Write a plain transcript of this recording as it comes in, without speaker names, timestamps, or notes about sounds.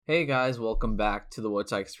Hey guys, welcome back to the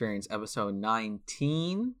Woodside Experience episode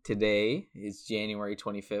 19. Today is January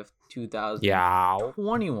 25th, Yow.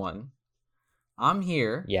 2021. I'm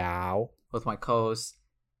here Yow. with my co-host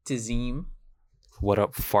Tazim. What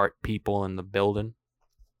up, fart people in the building?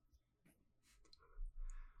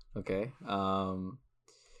 Okay. And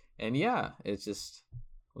yeah, it's just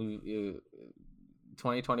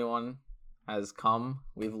 2021 has come.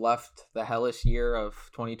 We've left the hellish year of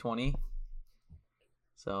 2020.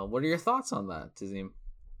 So, what are your thoughts on that, Tazim?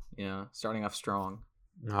 Starting off strong.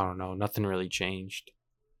 I don't know. Nothing really changed.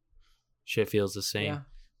 Shit feels the same. Yeah.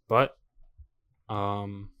 But,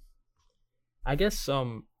 I guess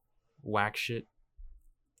some whack shit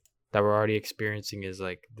that we're already experiencing is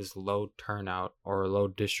like this low turnout or low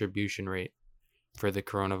distribution rate for the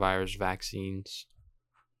coronavirus vaccines.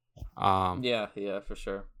 Yeah, for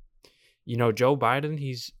sure. Joe Biden,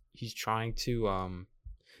 he's trying to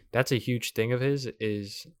that's a huge thing of his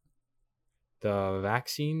is the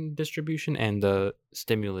vaccine distribution and the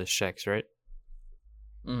stimulus checks, right?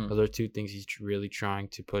 Those are two things he's really trying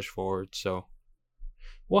to push forward. So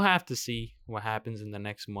we'll have to see what happens in the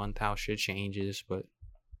next month, how shit changes. But,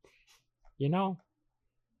 Yeah,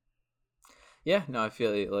 no, I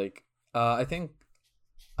feel it. Like, I think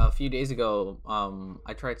a few days ago,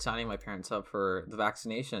 I tried signing my parents up for the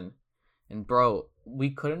vaccination. And, bro, we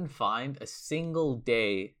couldn't find a single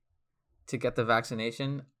day to get the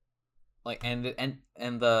vaccination. Like, and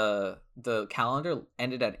the calendar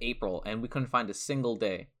ended at April, and we couldn't find a single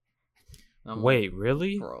day. wait,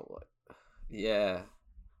 really? Bro, yeah.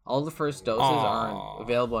 All the first doses aren't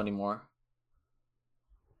available anymore.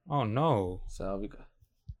 Oh, no. So we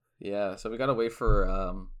gotta wait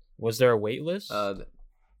for Was there a wait list?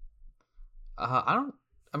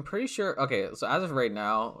 I'm pretty sure. Okay, so as of right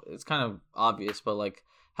now, it's kind of obvious, but like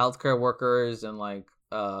healthcare workers and like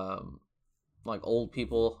old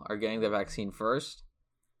people are getting the vaccine first,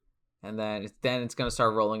 and then it's gonna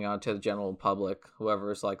start rolling out to the general public,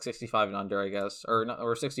 whoever's like 65 and under, I guess,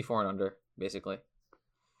 or 64 and under, basically.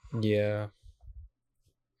 Yeah.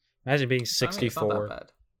 Imagine being 64. I mean, it's not that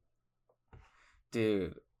bad,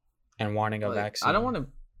 dude, and wanting a vaccine. I don't want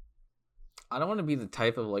to be the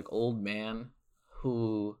type of like old man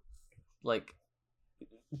who like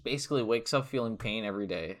basically wakes up feeling pain every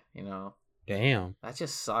day, Damn. That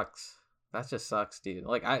just sucks, dude.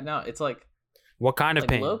 Like, it's like, What kind of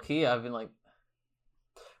pain? Low key, I've been like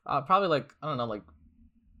probably like, I don't know, like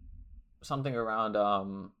something around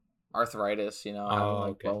arthritis, having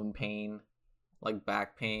like okay. bone pain, like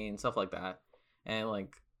back pain, stuff like that. And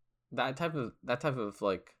like that type of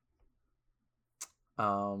like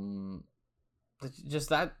just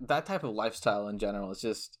that type of lifestyle in general, it's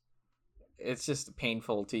just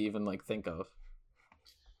painful to even like think of,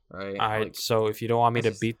 right? All right, like, so if you don't want me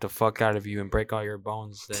to beat the fuck out of you and break all your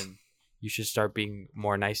bones, then you should start being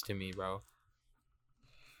more nice to me, bro.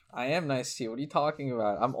 I am nice to you. What are you talking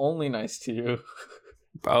about? I'm only nice to you.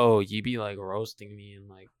 Bro, you be like roasting me and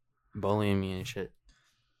like bullying me and shit.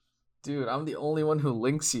 Dude, I'm the only one who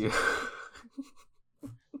links you.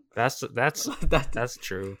 That's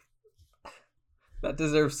true. That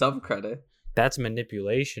deserves some credit. That's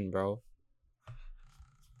manipulation, bro.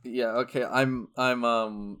 Yeah, okay. I'm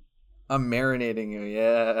marinating you.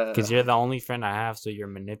 Yeah. Cuz you're the only friend I have, so you're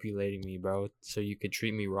manipulating me, bro, so you could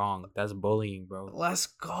treat me wrong. That's bullying, bro. Let's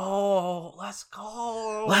go. Let's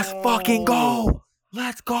fucking go.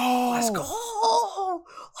 Let's go.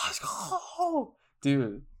 Let's go.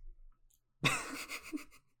 Dude.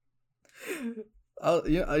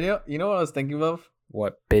 You know what I was thinking of?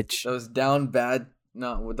 What, bitch? Those down bad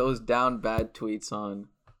tweets on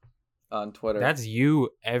Twitter. That's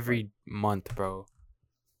you every month, bro.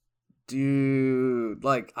 Dude,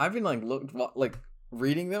 like I've been like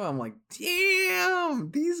reading them. I'm like,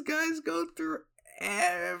 damn, these guys go through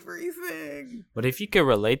everything. But if you could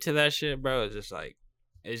relate to that shit, bro, it's just like,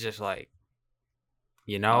 it hits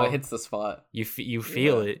the spot. You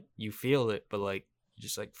feel it, but like, you're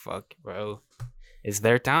just like, fuck, bro. It's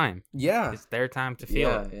their time. Yeah. It's their time to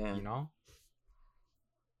feel it, yeah.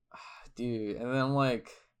 Dude, and then I'm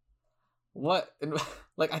like, what?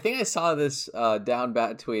 Like, I think I saw this down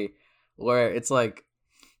bad tweet where it's like,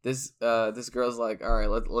 this girl's like, all right,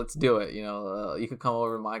 let's do it. You could come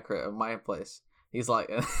over to my place. He's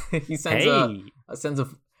like, he sends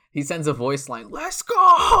he sends a voice line, let's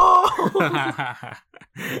go.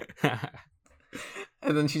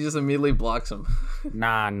 And then she just immediately blocks him.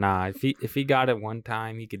 Nah. If he got it one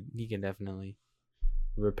time, he can definitely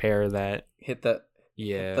repair that. Hit the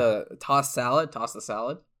toss the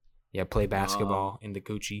salad. Yeah, play basketball in the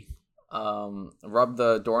Gucci. Rub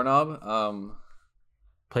the doorknob.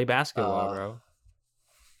 Play basketball, bro.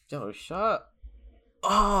 Yo, shut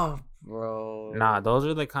up, bro. Nah, those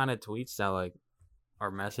are the kind of tweets that like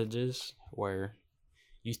are messages where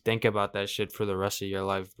you think about that shit for the rest of your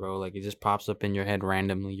life, bro. Like it just pops up in your head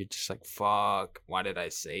randomly. You're just like, fuck, why did I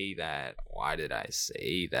say that? Why did I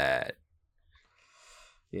say that?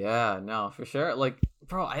 Yeah, no, for sure. Like,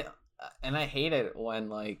 bro, I hate it when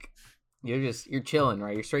like you're chilling,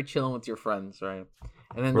 right? You're straight chilling with your friends, right?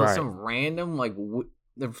 And then there's Right. some random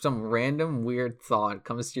there's some random weird thought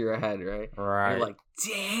comes to your head, right? Right. You're like,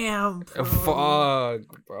 damn, bro.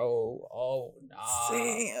 Fuck, bro. Oh, nah.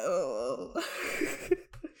 Damn.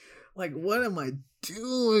 Like, what am I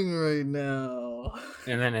doing right now?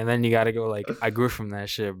 And then you gotta go like, I grew from that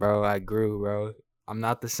shit, bro. I grew, bro. I'm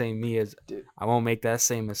not the same me as. Dude, I won't make that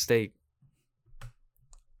same mistake.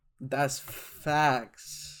 that's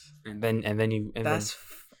facts. And then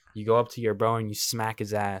you go up to your bro and you smack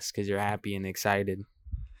his ass because you're happy and excited.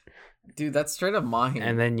 Dude, that's straight up mine.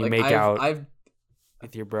 And then you like, make out I've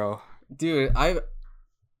with your bro. Dude,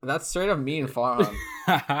 that's straight up me and Farhan.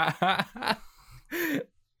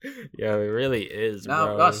 Yo, it really is,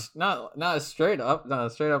 bro. Not straight up. No,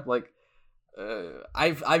 straight up. Like,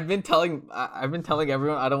 I've been telling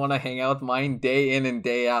everyone I don't want to hang out with mine day in and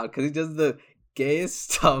day out because he does the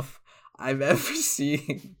gayest stuff I've ever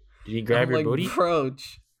seen. Did he grab your like, booty?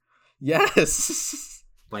 Approach. Yes.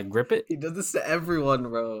 Like grip it? He does this to everyone,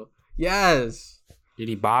 bro. Yes. Did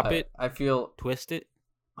he bop it? I feel. Twist it?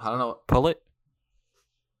 I don't know. Pull it?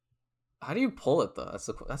 How do you pull it though?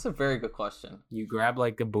 That's a very good question. You grab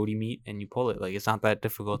like the booty meat and you pull it. Like it's not that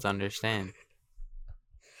difficult to understand.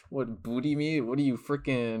 What booty meat? What are you,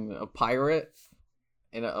 freaking a pirate?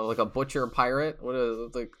 Like a butcher pirate? What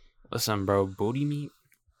is like? Listen, bro, booty meat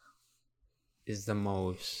is the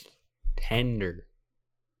most tender,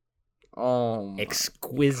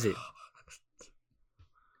 exquisite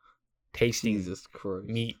tasting Jesus Christ.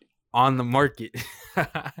 meat on the market.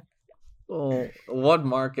 Oh, what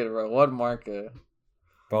market, bro? What market?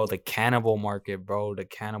 Bro, the cannibal market, bro. The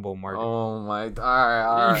cannibal market. Oh my!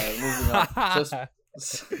 All right. Moving on. Just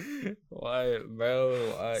what,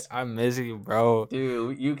 bro? I'm missing you, bro.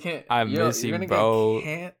 dude, you can't. I miss you, bro.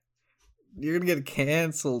 You're gonna get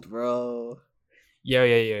canceled, bro. Yo.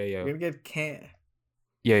 You're gonna get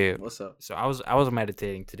Yeah. What's up? So I was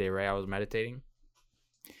meditating today, right? I was meditating,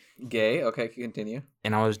 Gay. Okay, continue.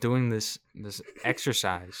 and I was doing this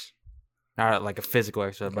exercise, not like a physical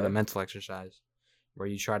exercise, but a Okay. mental exercise, where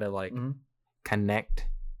you try to like Mhm.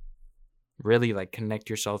 really like connect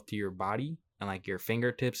yourself to your body and like your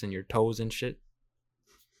fingertips and your toes and shit.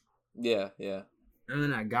 Yeah. And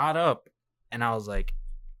then I got up and I was like,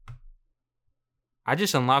 I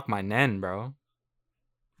just unlocked my nen, bro.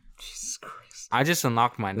 Jesus Christ. I just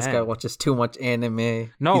unlocked my This nen. guy watches too much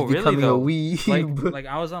anime. No, He's really becoming though. a weeb. Like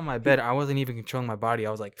I was on my bed. I wasn't even controlling my body.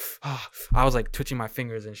 I was like, I was like twitching my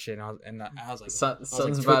fingers and shit. And I was like,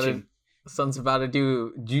 Son's about to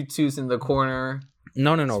do jutsus in the corner.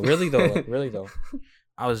 No. Really though.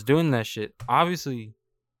 I was doing that shit. Obviously,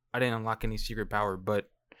 I didn't unlock any secret power, but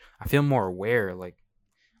I feel more aware. Like,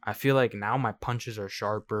 I feel like now my punches are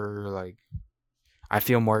sharper. Like, I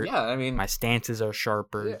feel more. Yeah, I mean, my stances are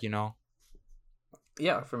sharper. Yeah. You know.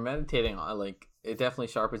 Yeah, for meditating, like it definitely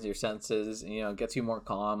sharpens your senses. And, gets you more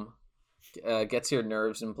calm, gets your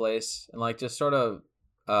nerves in place, and like just sort of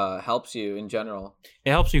helps you in general.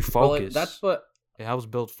 It helps you Well, focus. like, that's what. It helps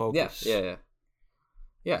build focus.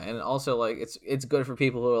 Yeah, and also like it's good for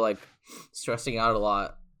people who are like stressing out a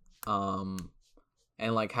lot,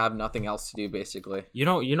 and like have nothing else to do basically. You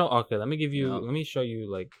know. Okay, let me Yeah. let me show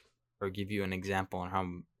you like, or give you an example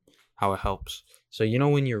on how it helps. So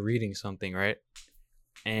when you're reading something, right?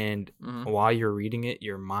 And Mhm. while you're reading it,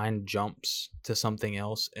 your mind jumps to something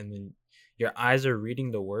else, and then your eyes are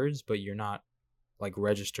reading the words, but you're not like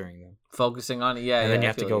registering them. Focusing on it, yeah. And then yeah, you I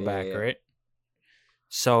have to feel go you, back, yeah. right?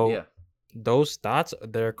 So Yeah. those thoughts,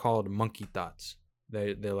 they're called monkey thoughts.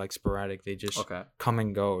 They're like sporadic. They just Okay. come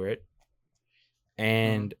and go, right?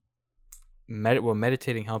 And what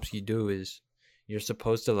meditating helps you do is you're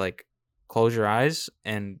supposed to like close your eyes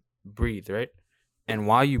and breathe, right? And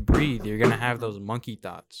while you breathe, you're gonna have those monkey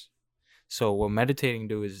thoughts. So what meditating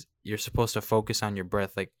do is you're supposed to focus on your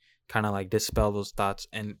breath, like kind of like dispel those thoughts,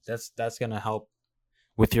 and that's gonna help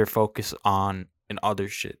with your focus on and other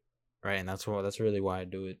shit, right? And that's really why I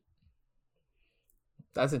do it.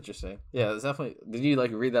 That's interesting. Yeah, it's definitely. Did you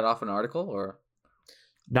like read that off an article or?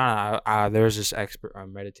 No, there's this expert, a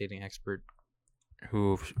meditating expert,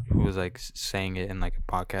 who was like saying it in like a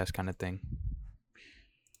podcast kind of thing.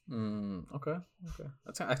 Okay.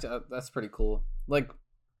 That's pretty cool. Like,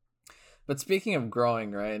 but speaking of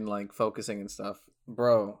growing, right, and like focusing and stuff,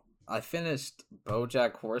 bro, I finished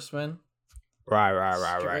BoJack Horseman.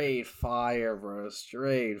 Right. Straight fire, bro.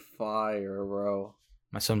 Straight fire, bro.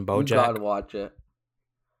 My son You gotta BoJack. watch it.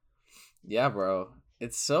 Yeah, bro.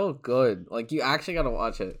 It's so good. Like, you actually gotta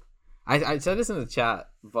watch it. I said this in the chat,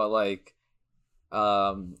 but like,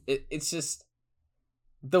 it's just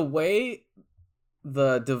the way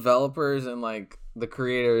the developers and like the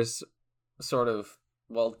creators sort of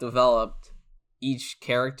developed each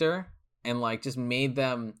character and like just made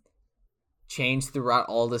them change throughout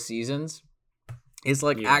all the seasons is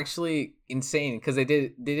like Yeah. actually insane because they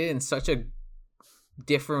did it in such a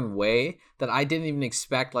different way that I didn't even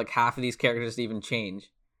expect like half of these characters to even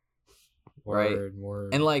change. Right?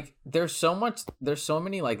 Word. And like there's so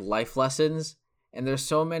many like life lessons, and there's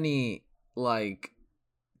so many like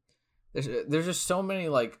there's just so many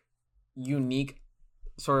like unique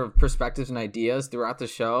sort of perspectives and ideas throughout the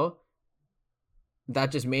show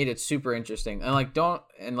that just made it super interesting. And like don't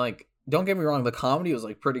get me wrong, the comedy was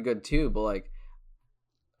like pretty good too, but like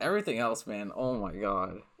everything else, man, oh my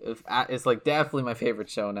god, it's like definitely my favorite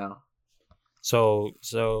show now. So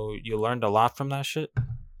you learned a lot from that shit?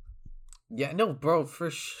 Yeah, no, bro, for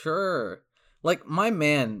sure. Like my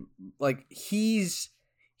man, like he's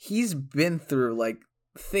been through like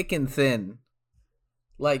thick and thin.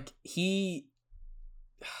 Like I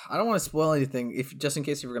don't want to spoil anything if just in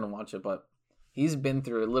case you were gonna watch it, but he's been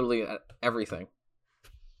through literally everything.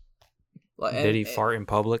 Like, Did he fart in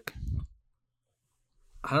public?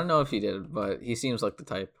 I don't know if he did, but he seems like the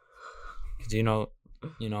type. Cause you know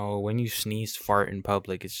when you sneeze, fart in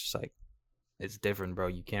public, it's just like it's different, bro.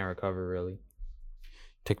 You can't recover really.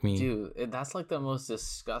 Took me, dude. That's like the most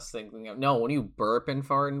disgusting thing. No, when you burp and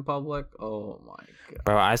fart in public, oh my god,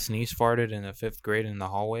 bro. I sneeze farted in the 5th grade in the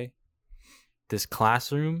hallway. This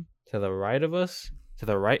classroom to the right of us,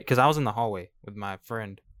 because I was in the hallway with my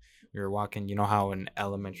friend. We were walking. You know how in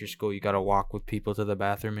elementary school you gotta walk with people to the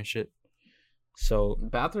bathroom and shit. So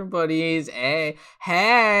bathroom buddies, hey.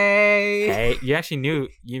 You actually knew.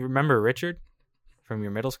 You remember Richard from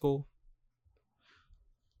your middle school?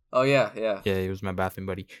 Oh yeah. Yeah, he was my bathroom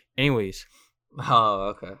buddy. Anyways.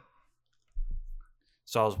 Oh, okay.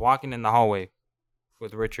 So I was walking in the hallway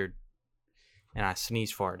with Richard, and I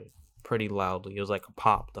sneeze farted pretty loudly. It was like a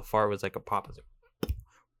pop. The fart was like a pop. It was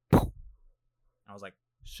like, I was like,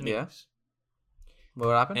 sneeze. Yeah. What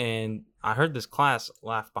happened? And I heard this class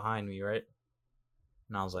laugh behind me, right?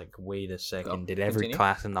 And I was like, wait a second. Did every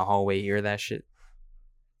class in the hallway hear that shit?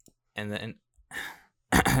 And then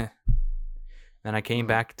then I came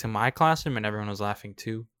back to my classroom and everyone was laughing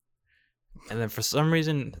too. And then for some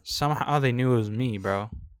reason, somehow they knew it was me, bro.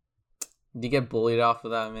 Did you get bullied off of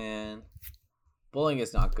that, man? Bullying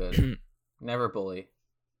is not good. Never bully.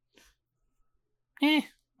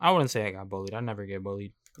 I wouldn't say I got bullied. I never get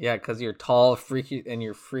bullied. Yeah, because you're tall, freaky, and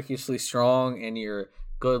you're freakishly strong, and you're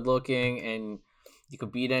good looking, and you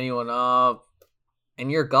could beat anyone up,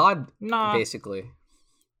 and you're God, basically.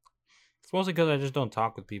 It's mostly because I just don't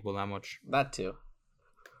talk with people that much. That too.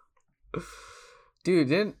 Dude,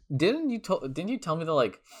 didn't you tell me that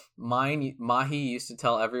like Mahi used to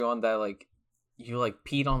tell everyone that like you like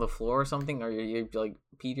peed on the floor or something, or you like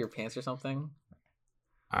peed your pants or something?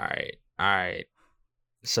 All right.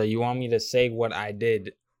 So you want me to say what I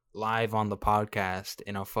did live on the podcast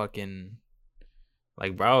in a fucking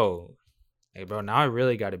like, bro? Hey, bro, now I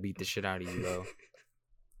really got to beat the shit out of you, bro.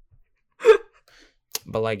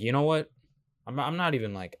 But like, you know what? I'm not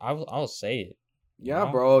even like I'll say it. Yeah,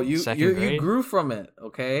 bro. You grew from it,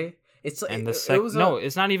 okay? It's like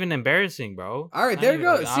it's not even embarrassing, bro. All right, there you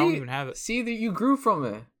go. Like, I don't even have it. See that you grew from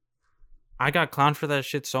it. I got clowned for that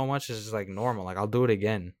shit so much. It's just like normal. Like I'll do it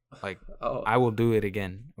again. Like I will do it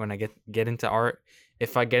again when I get into art.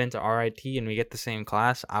 If I get into RIT and we get the same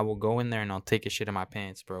class, I will go in there and I'll take a shit in my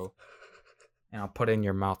pants, bro. And I'll put it in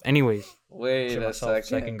your mouth. Anyways. Wait a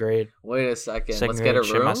second. 2nd grade. Wait a second. Let's get a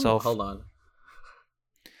room. Myself. Hold on.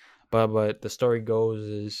 But the story goes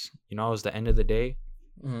is, it was the end of the day.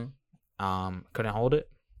 Mm-hmm. Couldn't hold it.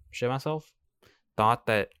 Shit myself. Thought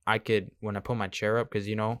that I could, when I put my chair up, because,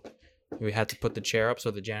 we had to put the chair up so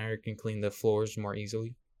the janitor can clean the floors more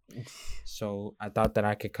easily. So I thought that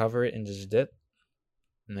I could cover it and just dip.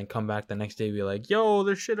 And then come back the next day and be like, yo,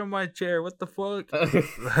 there's shit on my chair. What the fuck?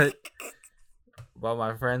 But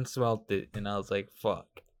my friend smelt it and I was like, fuck.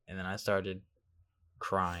 And then I started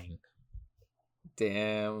crying.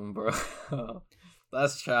 Damn, bro.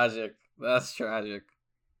 That's tragic.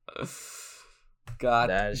 God,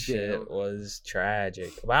 that shit was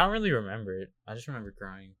tragic. But I don't really remember it. I just remember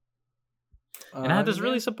crying. And I had this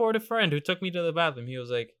really supportive friend who took me to the bathroom. He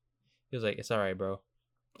was like, it's all right, bro.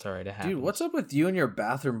 It's all right. It happens. Dude, what's up with you and your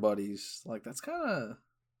bathroom buddies? Like, that's kind of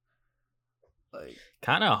Like,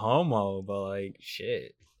 kind of homo, but like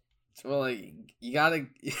shit. well, like you gotta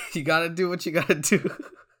do what you gotta do.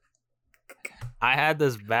 I had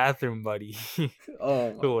this bathroom buddy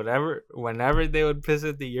Oh my. who whenever they would piss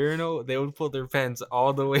at the urinal, they would pull their pants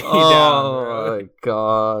all the way down, Oh bro. my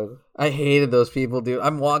god. I hated those people, dude.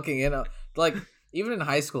 I'm walking in like even in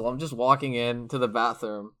high school, I'm just walking into the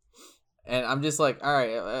bathroom and I'm just like, all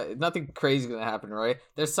right, nothing crazy gonna happen, right?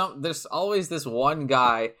 There's always this one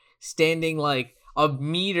guy standing like a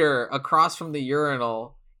meter across from the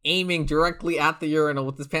urinal, aiming directly at the urinal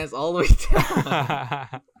with his pants all the way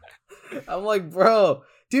down. I'm like, bro,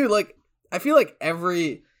 dude, like I feel like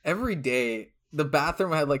every day the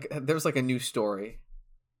bathroom had like there's like a new story.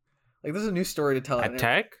 Like there's a new story to tell. At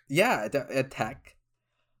Tech? Yeah, at Tech.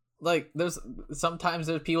 Like sometimes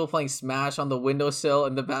there's people playing Smash on the windowsill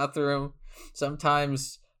in the bathroom.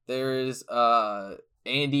 Sometimes there's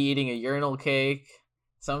Andy eating a urinal cake.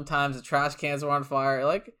 Sometimes the trash cans are on fire.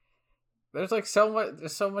 Like there's so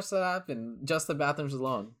much that happened just the bathrooms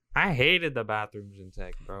alone. I hated the bathrooms in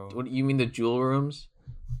Tech, bro. What you mean the jewel rooms?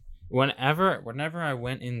 Whenever I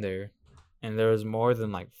went in there and there was more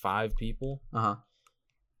than like 5 people,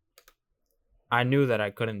 I knew that I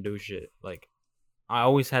couldn't do shit. Like I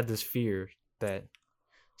always had this fear that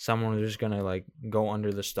someone was just gonna like go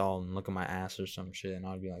under the stall and look at my ass or some shit, and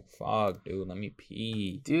I'd be like, "Fuck, dude, let me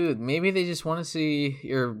pee." Dude, maybe they just want to see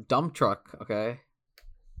your dump truck. Okay.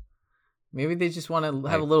 Maybe they just want to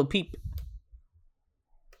have a little peep.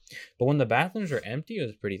 But when the bathrooms were empty, it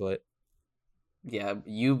was pretty lit. Yeah,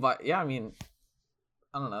 I mean,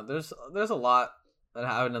 I don't know. There's a lot that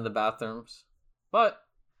happened in the bathrooms, but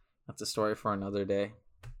that's a story for another day.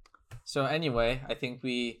 So anyway, I think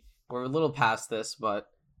we're a little past this, but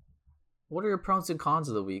what are your pros and cons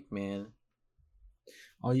of the week, man?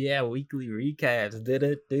 Oh yeah, weekly recaps.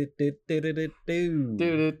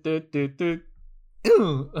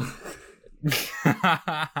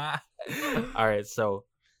 All right, so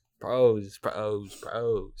pros.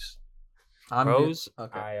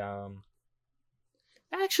 Okay.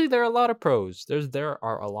 Actually, there are a lot of pros. There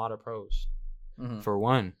are a lot of pros. Mm-hmm. For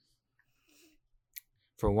one,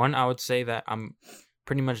 I would say that I'm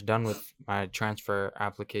pretty much done with my transfer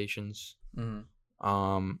applications.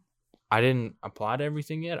 Mm-hmm. I didn't apply to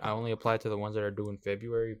everything yet. I only applied to the ones that are due in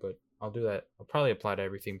February, but I'll do that. I'll probably apply to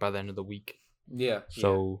everything by the end of the week. Yeah.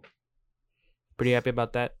 So, pretty happy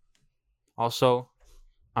about that. Also,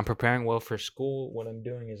 I'm preparing well for school. What I'm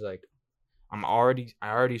doing is like, I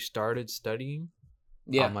already started studying.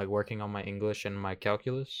 Yeah. I'm like working on my English and my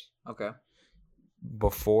calculus. Okay.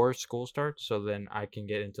 Before school starts, so then I can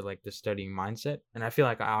get into like the studying mindset, and I feel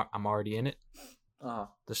like I'm already in it.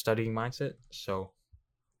 The studying mindset. So,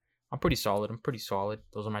 I'm pretty solid.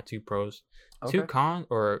 Those are my 2 pros. Okay. 2 con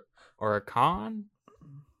or a con.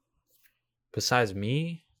 Besides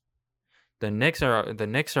me, the Knicks are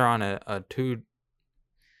on a 2.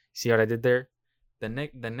 See what I did there? The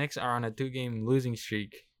Knicks are on a 2-game losing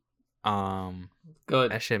streak.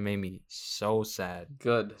 Good. That shit made me so sad.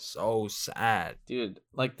 Good. So sad. Dude,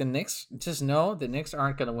 like the Knicks, just know the Knicks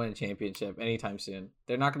aren't going to win a championship anytime soon.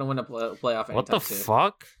 They're not going to win a playoff anytime What the soon.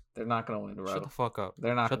 fuck? They're not going to win, bro. Shut the fuck up.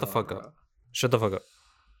 They're not. Shut the fuck up. Bro. Shut the fuck up.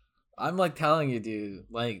 I'm like telling you, dude.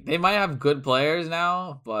 Like they might have good players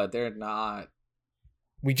now, but they're not.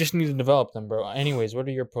 We just need to develop them, bro. Anyways, what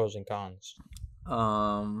are your pros and cons?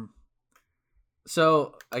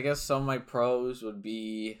 So I guess some of my pros would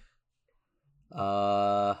be,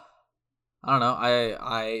 I don't know.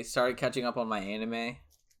 I started catching up on my anime.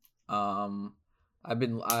 I've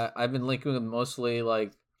been linking with mostly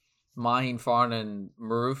like Mahin, Fawn, and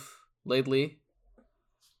Maruf lately.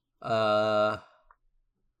 I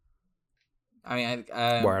mean,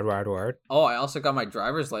 Word. Oh, I also got my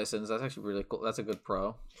driver's license. That's actually really cool. That's a good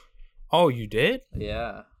pro. Oh, you did?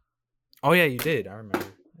 Yeah. Oh yeah, you did. I remember.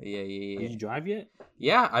 Yeah. Did you drive yet?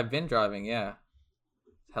 Yeah, I've been driving. Yeah.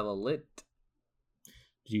 Hella lit.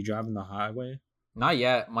 Did you drive on the highway? Not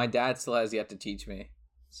yet. My dad still has yet to teach me.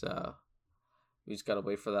 So we just gotta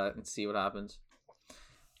wait for that and see what happens.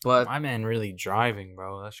 But my man really driving,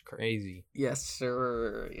 bro. That's crazy. Yes,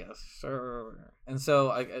 sir. And so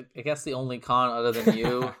I guess the only con other than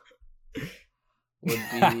you would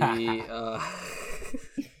be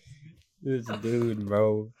this dude,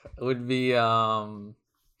 bro. Would be I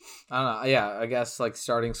don't know. Yeah, I guess like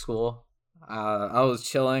starting school. I was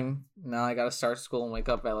chilling. Now I gotta start school and wake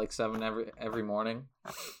up at like 7 every morning.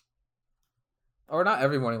 Or not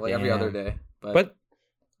every morning, like every other day. But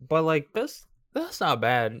like that's not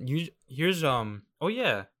bad. Here's oh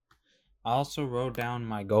yeah. I also wrote down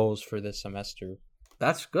my goals for this semester.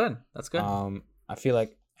 That's good. I feel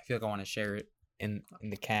like I want to share it in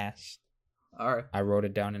the cast. All right. I wrote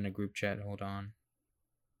it down in a group chat. Hold on.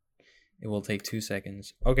 It will take 2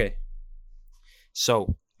 seconds. Okay.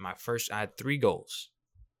 So, I had 3 goals.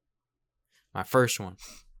 My first one,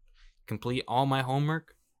 complete all my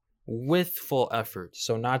homework with full effort.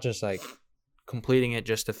 So, not just like completing it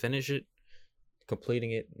just to finish it,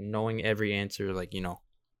 completing it, knowing every answer, like,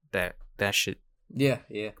 that shit. Yeah,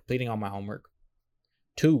 yeah. Completing all my homework.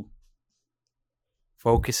 2,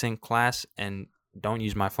 focus in class and don't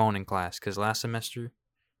use my phone in class. Because last semester,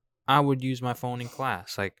 I would use my phone in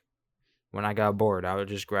class. Like, when I got bored, I would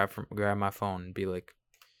just grab my phone and be like,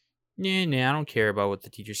 nah, I don't care about what the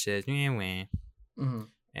teacher says. Mm-hmm.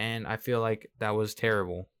 And I feel like that was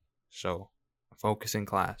terrible. So, focus in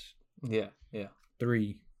class. Yeah, yeah.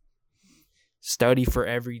 3, study for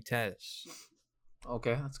every test.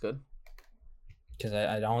 Okay, that's good. Because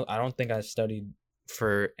I don't think I studied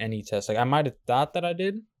for any test. Like, I might have thought that I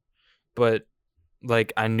did, but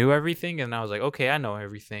like I knew everything, and I was like, okay, I know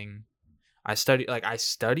everything. I studied,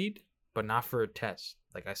 but not for a test.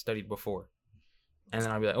 Like, I studied before, and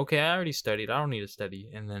then I'd be like, okay, I already studied. I don't need to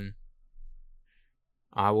study, and then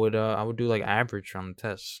I would do like average on the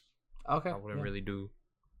tests. Okay. I wouldn't really do.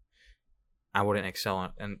 I wouldn't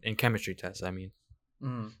excel in chemistry tests. I mean,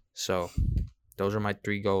 so those are my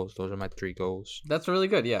 3 goals. That's really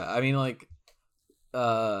good. Yeah, I mean, like,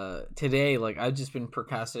 today, like, I've just been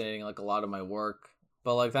procrastinating like a lot of my work,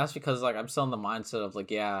 but like that's because like I'm still in the mindset of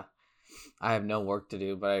like, yeah, I have no work to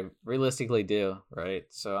do, but I realistically do, right?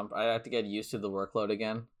 So I have to get used to the workload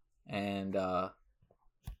again, and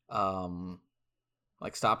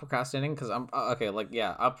like stop procrastinating because I'm okay. Like,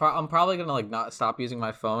 yeah, I'm probably gonna like not stop using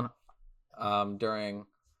my phone during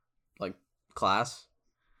like class,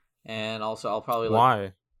 and also I'll probably like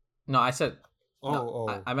Why? no, I said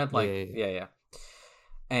Oh, I meant like yeah.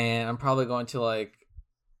 And I'm probably going to like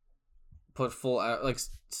put full like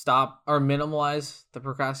stop or minimize the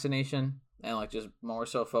procrastination and like just more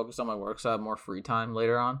so focus on my work so I have more free time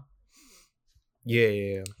later on.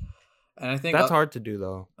 Yeah. And I think that's hard to do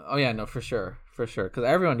though. Oh yeah, no, for sure, because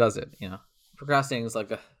everyone does it. Procrastinating is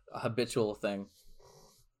like a habitual thing.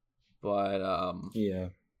 But yeah,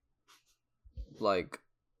 like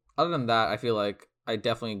other than that, I feel like I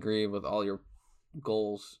definitely agree with all your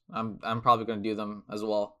goals. I'm probably going to do them as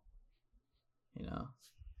well.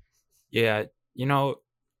 Yeah,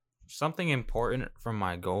 something important from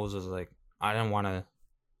my goals is like I didn't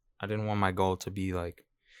want my goal to be like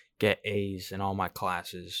get A's in all my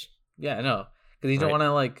classes. Yeah, I know. Because you don't want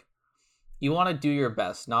to like you want to do your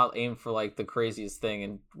best, not aim for like the craziest thing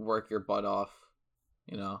and work your butt off,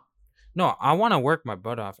 No, I want to work my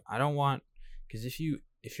butt off. I don't want because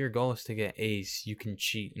if your goal is to get A's, you can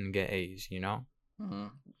cheat and get A's,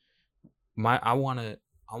 Mm-hmm. I want to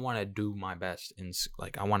do my best and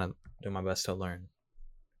like I want to do my best to learn.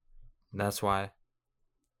 That's why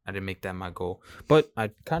I didn't make that my goal. But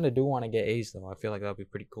I kind of do want to get A's though. I feel like that'd be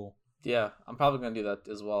pretty cool. Yeah, I'm probably going to do that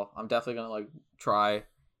as well. I'm definitely going to like try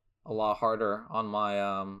a lot harder on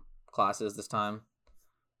my classes this time.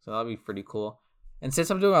 So that'll be pretty cool. And since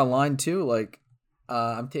I'm doing online too, like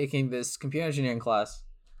I'm taking this computer engineering class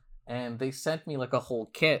and they sent me like a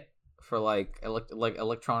whole kit for like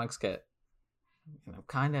electronics kit. And I'm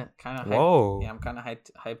kind of Whoa. Yeah, I'm kind of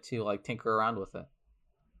hyped to like tinker around with it.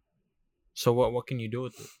 So what can you do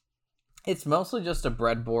with it? It's mostly just a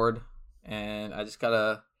breadboard, and I just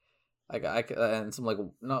gotta and some like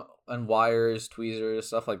and wires, tweezers,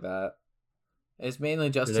 stuff like that. It's mainly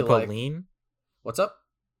just Did they put lean? What's up?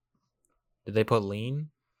 Did they put lean?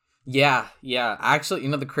 Yeah. Actually,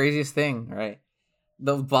 the craziest thing, right?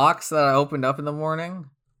 The box that I opened up in the morning,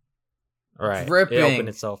 right? Dripping. It opened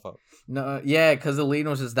itself up. No, yeah, because the lean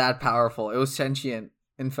was just that powerful. It was sentient,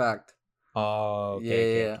 in fact. Oh,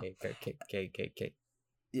 okay, okay.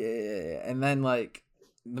 Yeah, and then like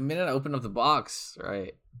the minute I opened up the box,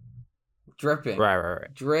 right, dripping,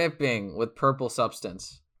 right, dripping with purple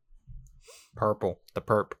substance. Purple, the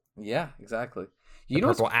perp. Yeah, exactly. The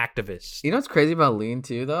purple activist. You know what's crazy about lean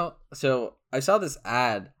too, though? So I saw this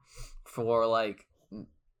ad for like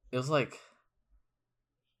it was like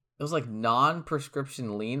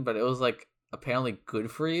non-prescription lean, but it was like apparently good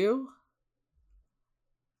for you.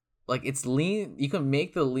 Like it's lean, you can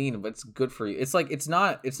make the lean, but it's good for you. It's like it's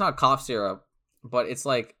not cough syrup, but it's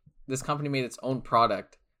like this company made its own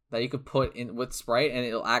product that you could put in with Sprite and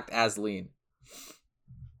it'll act as lean.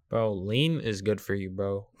 Bro, lean is good for you,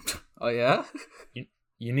 bro. Oh yeah?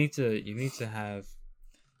 You need to have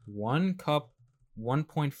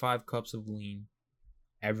 1.5 cups of lean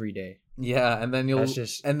every day. Yeah, and then you'll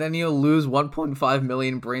lose 1.5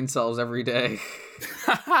 million brain cells every day.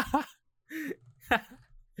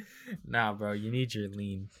 Nah, bro, you need your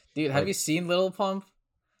lean. Dude, have Like, you seen Little Pump?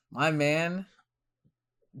 My man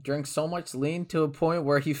drank so much lean to a point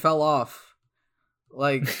where he fell off.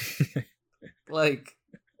 Like, like,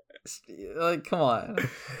 come on.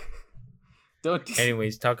 Don't.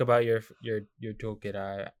 anyways, talk about your toolkit.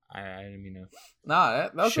 I didn't mean to Nah,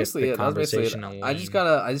 that was shift basically the it. That was basically it. conversation on I just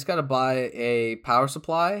lean. gotta buy a power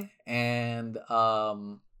supply and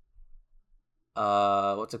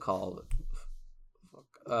what's it called?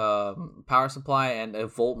 Power supply and a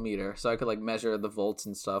voltmeter, so I could like measure the volts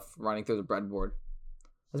and stuff running through the breadboard.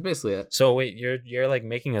 That's basically it. So wait, you're like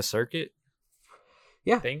making a circuit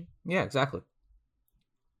Yeah, thing? yeah, exactly.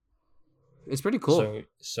 It's pretty cool.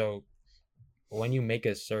 So when you make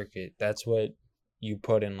a circuit, that's what you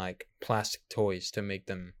put in like plastic toys to make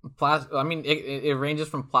them. I mean, it ranges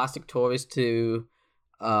from plastic toys to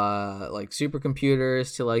like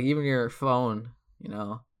supercomputers to like even your phone. You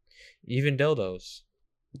know. Even dildos.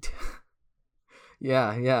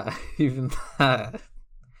 Yeah, even that.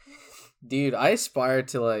 Dude, I aspire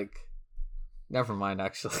to like. Never mind,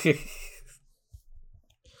 actually.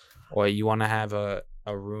 Or you want to have a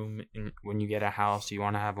room when you get a house, you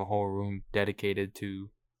want to have a whole room dedicated to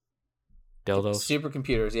dildos.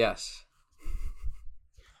 Supercomputers, yes.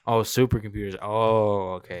 Oh, supercomputers.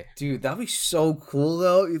 Oh, okay. Dude, that'd be so cool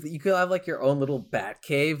though. You could have like your own little bat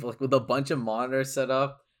cave, like with a bunch of monitors set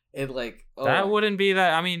up. It like That wouldn't be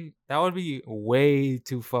that. I mean, that would be way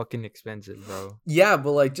too fucking expensive, bro. Yeah,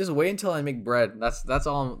 but like just wait until I make bread. That's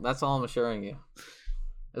all. That's all I'm assuring you.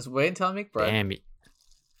 Just wait until I make bread. Damn it.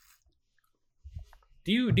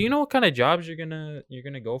 Do you know what kind of jobs you're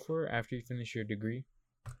gonna go for after you finish your degree?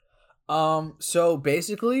 So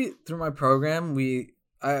basically through my program,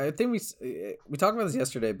 I think we talked about this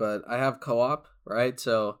yesterday, but I have co-op, right?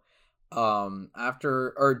 So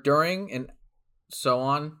after or during and so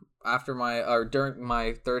on after my or during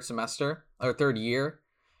my third semester or third year,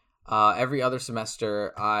 every other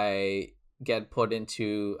semester I get put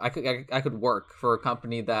into I could work for a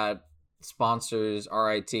company that sponsors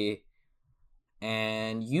RIT,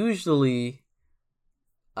 and usually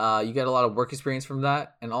you get a lot of work experience from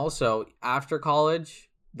that, and also after college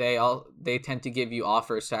they tend to give you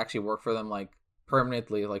offers to actually work for them like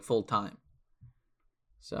permanently, like full time.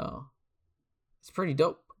 So it's pretty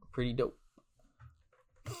dope.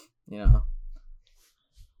 You know.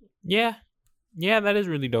 Yeah, that is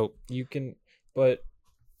really dope. You can, but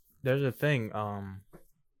there's a thing.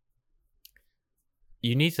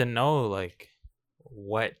 You need to know like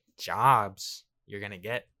what jobs you're gonna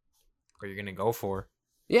get or you're gonna go for.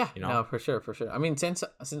 Yeah, you know? No, for sure. I mean, since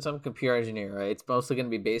I'm a computer engineer, right, it's mostly going to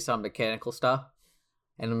be based on mechanical stuff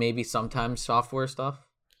and maybe sometimes software stuff.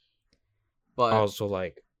 But also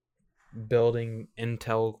like building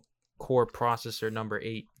Intel Core processor number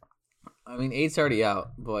 8. I mean, 8's already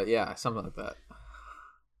out, but yeah, something like that.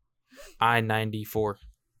 i94.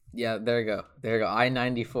 Yeah, there you go.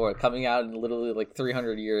 i94 coming out in literally like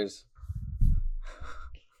 300 years.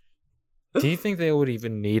 Do you think they would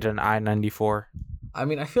even need an i94? I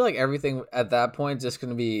mean, I feel like everything at that point is just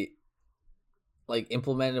going to be like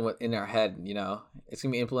implemented in our head, you know? It's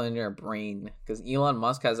going to be implemented in our brain because Elon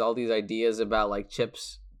Musk has all these ideas about like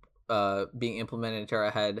chips being implemented into our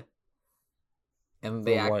head, and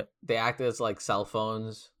they act as like cell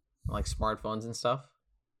phones, like smartphones and stuff.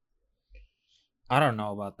 I don't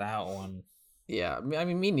know about that one. Yeah, I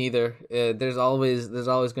mean, me neither. There's always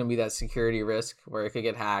going to be that security risk where it could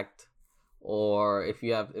get hacked, or if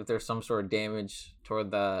there's some sort of damage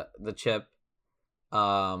toward the chip,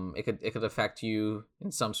 it could affect you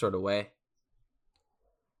in some sort of way.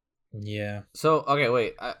 Yeah. So okay,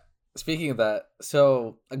 wait. Speaking of that,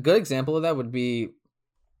 so a good example of that would be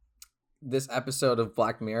this episode of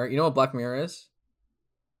Black Mirror. You know what Black Mirror is?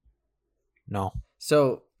 No.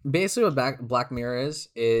 So basically, what Black Mirror is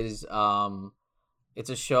it's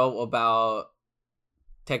a show about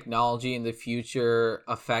technology in the future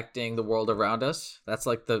affecting the world around us. That's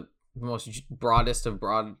like the most broadest of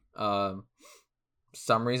broad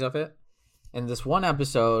summaries of it. And this one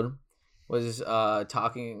episode was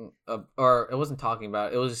talking or it wasn't talking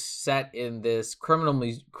about, it was set in this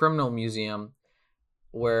criminal museum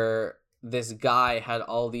where this guy had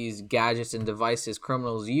all these gadgets and devices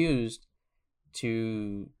criminals used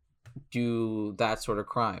to do that sort of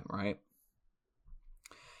crime, right?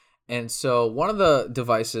 And so one of the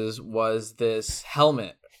devices was this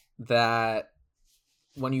helmet that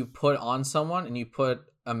when you put on someone and you put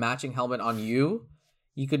a matching helmet on you,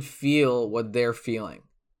 you could feel what they're feeling,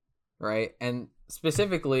 right? And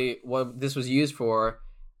specifically what this was used for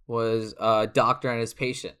was a doctor and his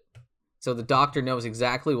patient. So the doctor knows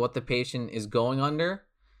exactly what the patient is going under,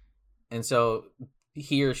 and so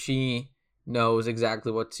he or she knows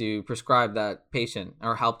exactly what to prescribe that patient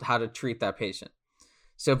or how to treat that patient.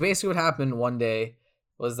 So basically, what happened one day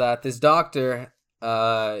was that this doctor,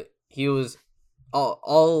 he was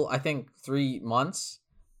all I think 3 months,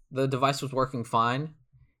 the device was working fine.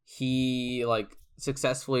 He like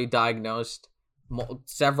successfully diagnosed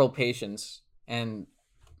several patients and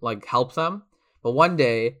like helped them. But one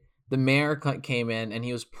day, the mayor came in and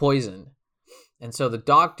he was poisoned. And so the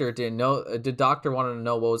doctor didn't know. The doctor wanted to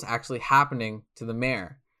know what was actually happening to the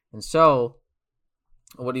mayor. And so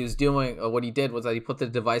what he was doing, what he did was that he put the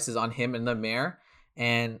devices on him and the mayor,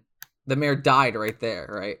 and the mayor died right there,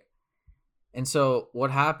 right? And so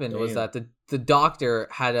what happened was Damn. that the doctor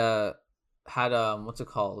had what's it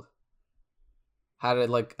called? Had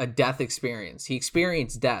like a death experience. He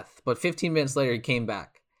experienced death, but 15 minutes later he came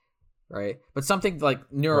back, right? But something like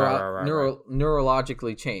Right.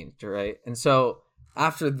 neurologically changed, right? And so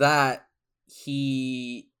after that,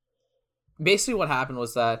 he basically what happened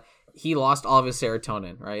was that he lost all of his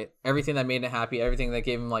serotonin, right? Everything that made him happy, everything that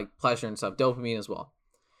gave him like pleasure and stuff, dopamine as well.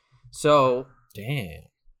 So, Damn.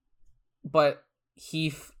 but he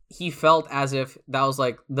felt as if that was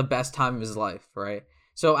like the best time of his life, right?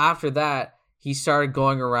 So after that, he started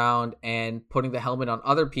going around and putting the helmet on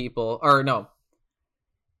other people, or no,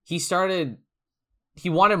 he started he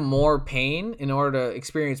wanted more pain in order to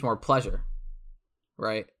experience more pleasure,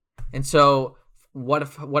 right? And so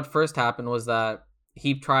what first happened was that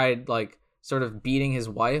he tried like sort of beating his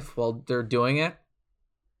wife while they're doing it,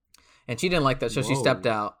 and she didn't like that, so she stepped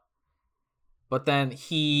Whoa. out. But then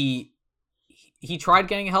he tried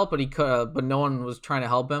getting help, but he could, but no one was trying to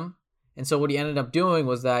help him. And so what he ended up doing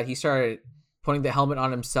was that he started putting the helmet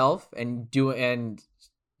on himself and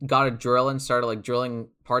got a drill and started like drilling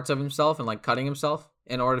parts of himself and like cutting himself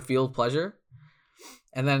in order to feel pleasure.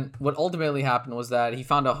 And then what ultimately happened was that he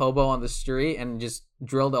found a hobo on the street and just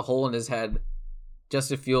drilled a hole in his head just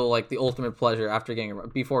to feel like the ultimate pleasure after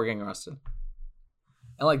before getting arrested.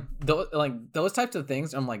 And like those types of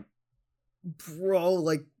things, I'm like, bro,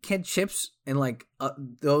 like can chips and like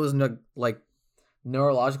those like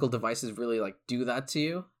neurological devices really like do that to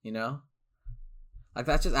you? You know, like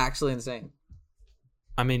that's just actually insane.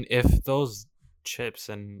 I mean, if those chips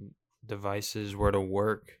and devices were to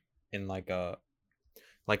work in like a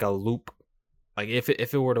loop, like if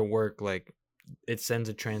it were to work, like it sends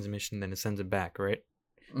a transmission, then it sends it back, right?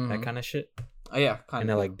 That Mm-hmm. kind of shit. Oh yeah, And kind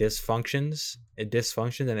it of. Yeah. like dysfunctions,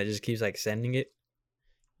 and it just keeps like sending it.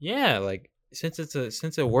 Yeah, like since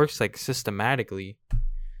it works like systematically,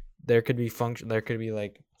 there could be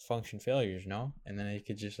like function failures, no? And then it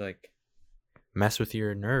could just like mess with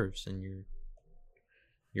your nerves and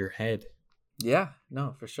your head. Yeah,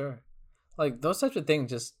 no, for sure. Like those types of things,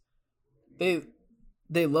 just they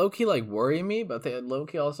they low key like worry me, but they low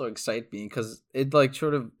key also excite me because it like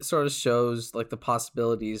sort of shows like the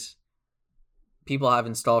possibilities people have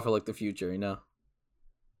installed for like the future. You know?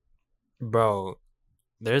 Bro,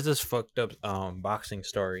 there's this fucked up boxing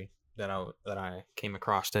story that I came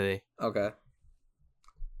across today. Okay.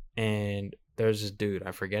 And there's this dude,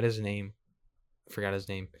 I forget his name. I forgot his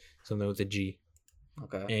name. Something with a G.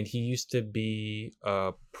 Okay. And he used to be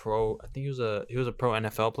a pro, I think he was a pro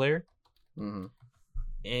NFL player. Mm-hmm.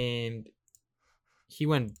 And he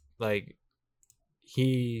went like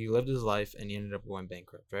he lived his life and he ended up going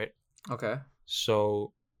bankrupt, right? Okay.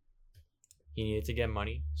 So he needed to get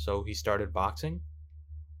money, so he started boxing.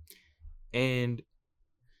 And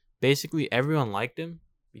basically everyone liked him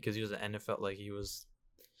because he was an NFL, like he was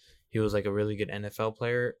like a really good NFL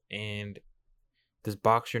player. And this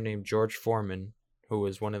boxer named George Foreman, who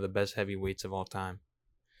was one of the best heavyweights of all time,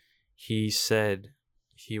 he said,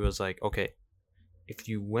 he was like, okay, if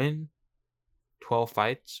you win 12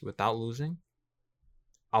 fights without losing,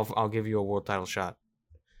 I'll give you a world title shot,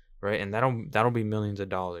 right? And that'll be millions of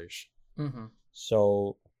dollars. Mm-hmm.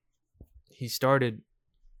 So he started.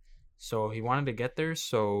 So he wanted to get there.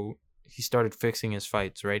 So he started fixing his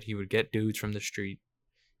fights, right? He would get dudes from the street,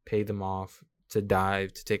 pay them off to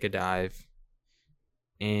take a dive,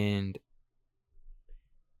 and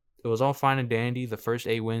it was all fine and dandy. The first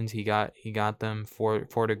 8 wins he got them four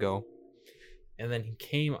to go, and then he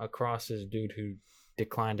came across this dude who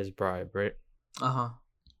declined his bribe, right? Uh-huh.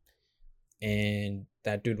 And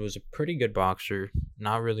that dude was a pretty good boxer,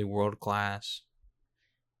 not really world class,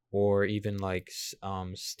 or even like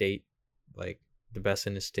state, like the best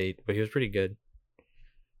in his state, but he was pretty good.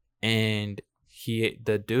 And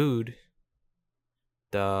the dude,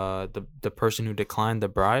 the person who declined the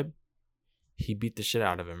bribe, he beat the shit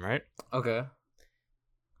out of him, right? Okay.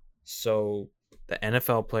 So the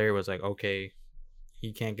NFL player was like, okay,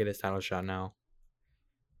 he can't get his title shot now.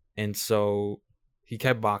 And so he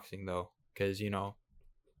kept boxing though. because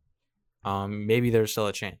maybe there's still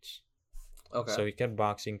a chance. Okay. So he kept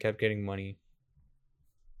boxing, kept getting money,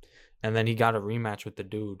 and then he got a rematch with the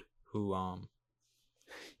dude who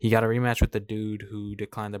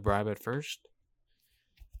declined the bribe at first,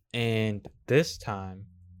 and this time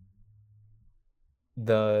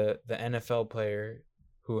the NFL player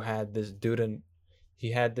who had this dude and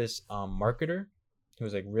he had this marketer who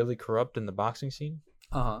was like really corrupt in the boxing scene,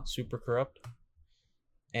 super corrupt,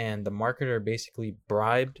 and the marketer basically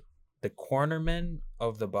bribed the cornerman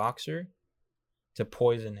of the boxer to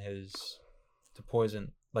poison him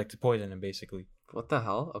basically. What the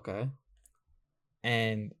hell? Okay.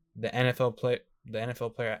 And the NFL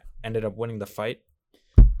player ended up winning the fight,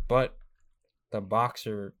 but the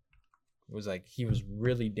boxer was like, he was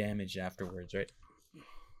really damaged afterwards, right?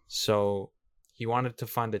 So he wanted to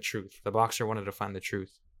find the truth. The boxer wanted to find the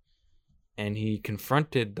truth, and he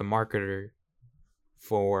confronted the marketer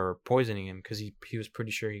for poisoning him because he was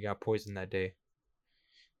pretty sure he got poisoned that day.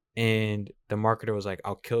 And the marketer was like,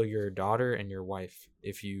 "I'll kill your daughter and your wife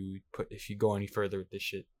if you go any further with this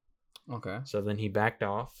shit." Okay. So then he backed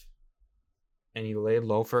off, and he laid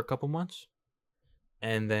low for a couple months,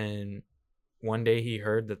 and then one day he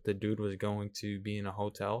heard that the dude was going to be in a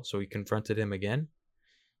hotel, so he confronted him again,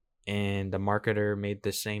 and the marketer made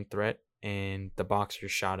the same threat, and the boxer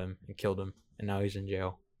shot him and killed him, and now he's in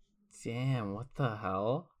jail. Damn, what the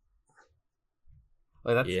hell?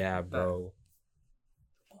 Wait, Yeah, bro.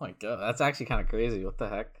 Oh my god, that's actually kind of crazy. What the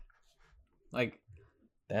heck? Like,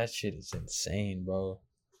 that shit is insane, bro.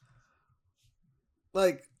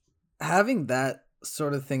 Like, having that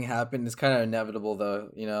sort of thing happen is kind of inevitable, though,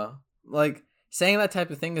 you know? Like, saying that type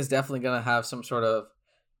of thing is definitely going to have some sort of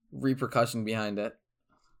repercussion behind it.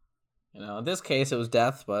 You know, in this case, it was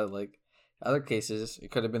death, but, like, other cases,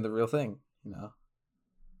 it could have been the real thing, you know?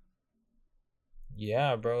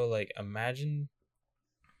 Yeah, bro, like, imagine,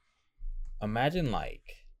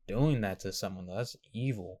 like, doing that to someone. That's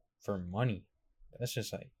evil for money. That's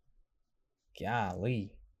just, like,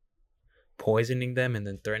 golly. Poisoning them and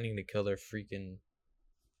then threatening to kill their freaking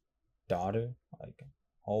daughter. Like,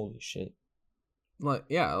 holy shit. Like,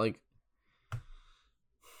 yeah, like,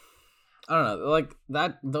 I don't know, like,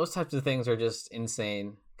 that, those types of things are just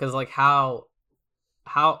insane. Because, like, how,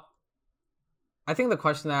 I think the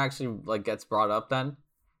question that actually, like, gets brought up then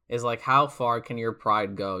is, like, how far can your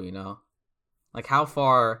pride go, you know? Like, how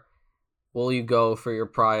far will you go for your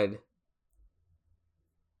pride?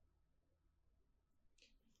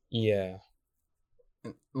 Yeah.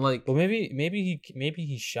 Like, well, maybe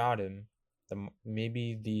he shot him.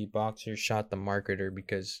 Maybe the boxer shot the marketer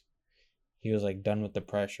because he was like done with the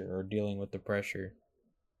pressure or dealing with the pressure.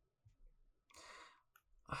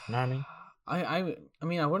 You know what I mean? I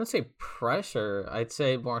mean, I wouldn't say pressure. I'd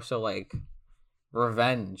say more so like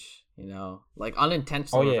revenge. You know, like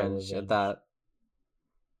unintentional revenge at that.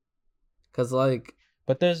 Cause like,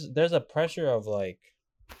 but there's a pressure of like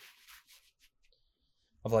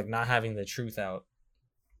not having the truth out.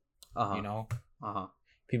 You know.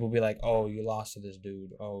 People be like, "Oh, you lost to this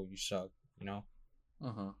dude. Oh, you suck." You know.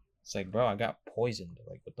 It's like, bro, I got poisoned.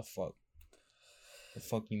 Like, what the fuck? The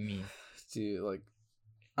fuck you mean, dude? Like,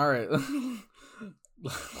 all right,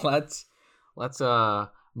 let's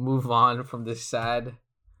move on from this sad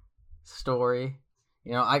story.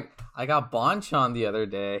 You know, I got Bonchon the other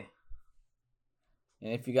day,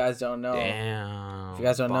 and if you guys don't know,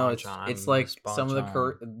 it's like some of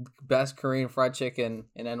the best Korean fried chicken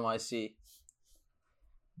in NYC.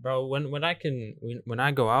 Bro, when I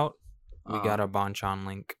go out, we got a Bonchon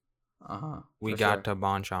link. We got a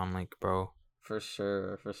Bonchon link, bro. For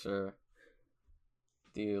sure.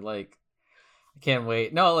 Dude, like, I can't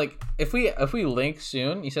wait. No, like, if we link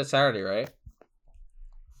soon, you said Saturday, right?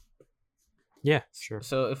 Yeah, sure.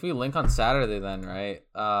 So if we link on Saturday, then, right?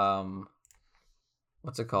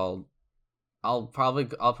 What's it called? I'll probably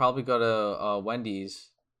go to Wendy's,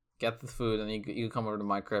 get the food, and you come over to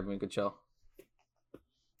my crib and we could chill.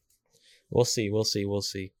 We'll see.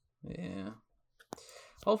 Yeah.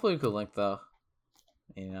 Hopefully we could link though.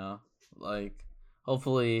 You know, like,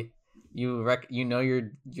 hopefully you know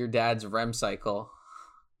your dad's REM cycle.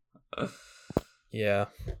 Yeah,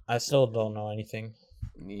 I still don't know anything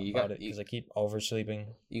about it because I keep oversleeping.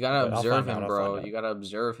 You gotta observe him, bro. You gotta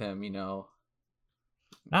observe him. You know.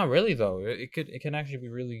 Not really though. It can actually be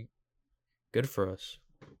really good for us.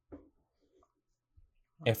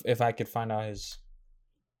 If I could find out his.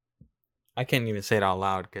 I can't even say it out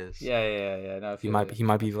loud because yeah. No, he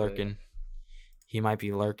might be lurking. He might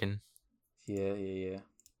be lurking. Yeah.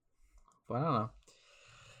 But I don't know.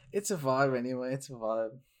 It's a vibe anyway. It's a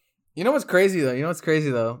vibe. You know what's crazy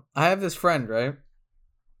though? I have this friend, right?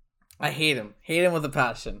 I hate him. Hate him with a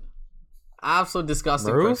passion. Absolute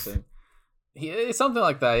disgusting Maroof? person. Something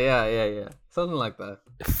like that. Yeah. Something like that.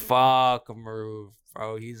 Fuck Maroof,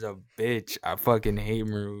 bro. He's a bitch. I fucking hate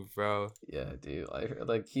Maroof, bro. Yeah, dude.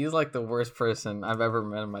 Like he's like the worst person I've ever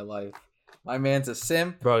met in my life. My man's a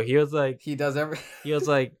simp. Bro, he was like, He does every. he was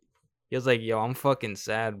like, yo, I'm fucking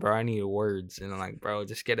sad, bro. I need words. And I'm like, bro,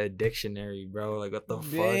 just get a dictionary, bro. Like, what the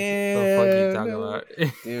fuck? What the fuck you talking about?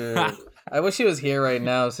 Dude, I wish he was here right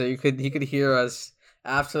now so he could hear us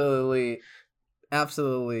absolutely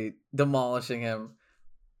demolishing him.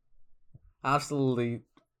 Absolutely,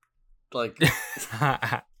 like.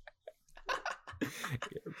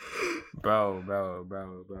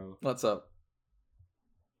 bro. What's up?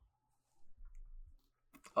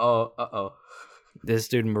 Oh, uh-oh. This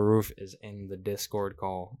dude Maroof is in the Discord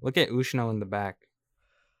call. Look at Ushno in the back.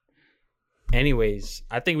 Anyways,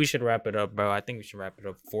 I think we should wrap it up, bro. I think we should wrap it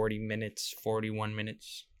up. 40 minutes, 41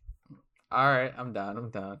 minutes. All right, I'm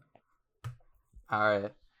down. All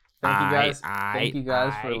right. Thank you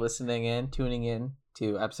guys for listening in, tuning in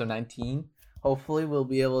to episode 19. Hopefully we'll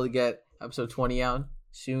be able to get episode 20 out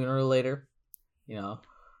sooner or later,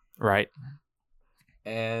 Right.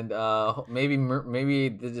 And maybe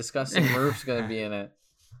the disgusting Murph's gonna be in it.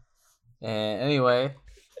 And anyway,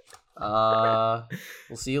 we'll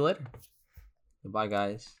see you later. Goodbye,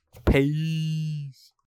 guys. Peace.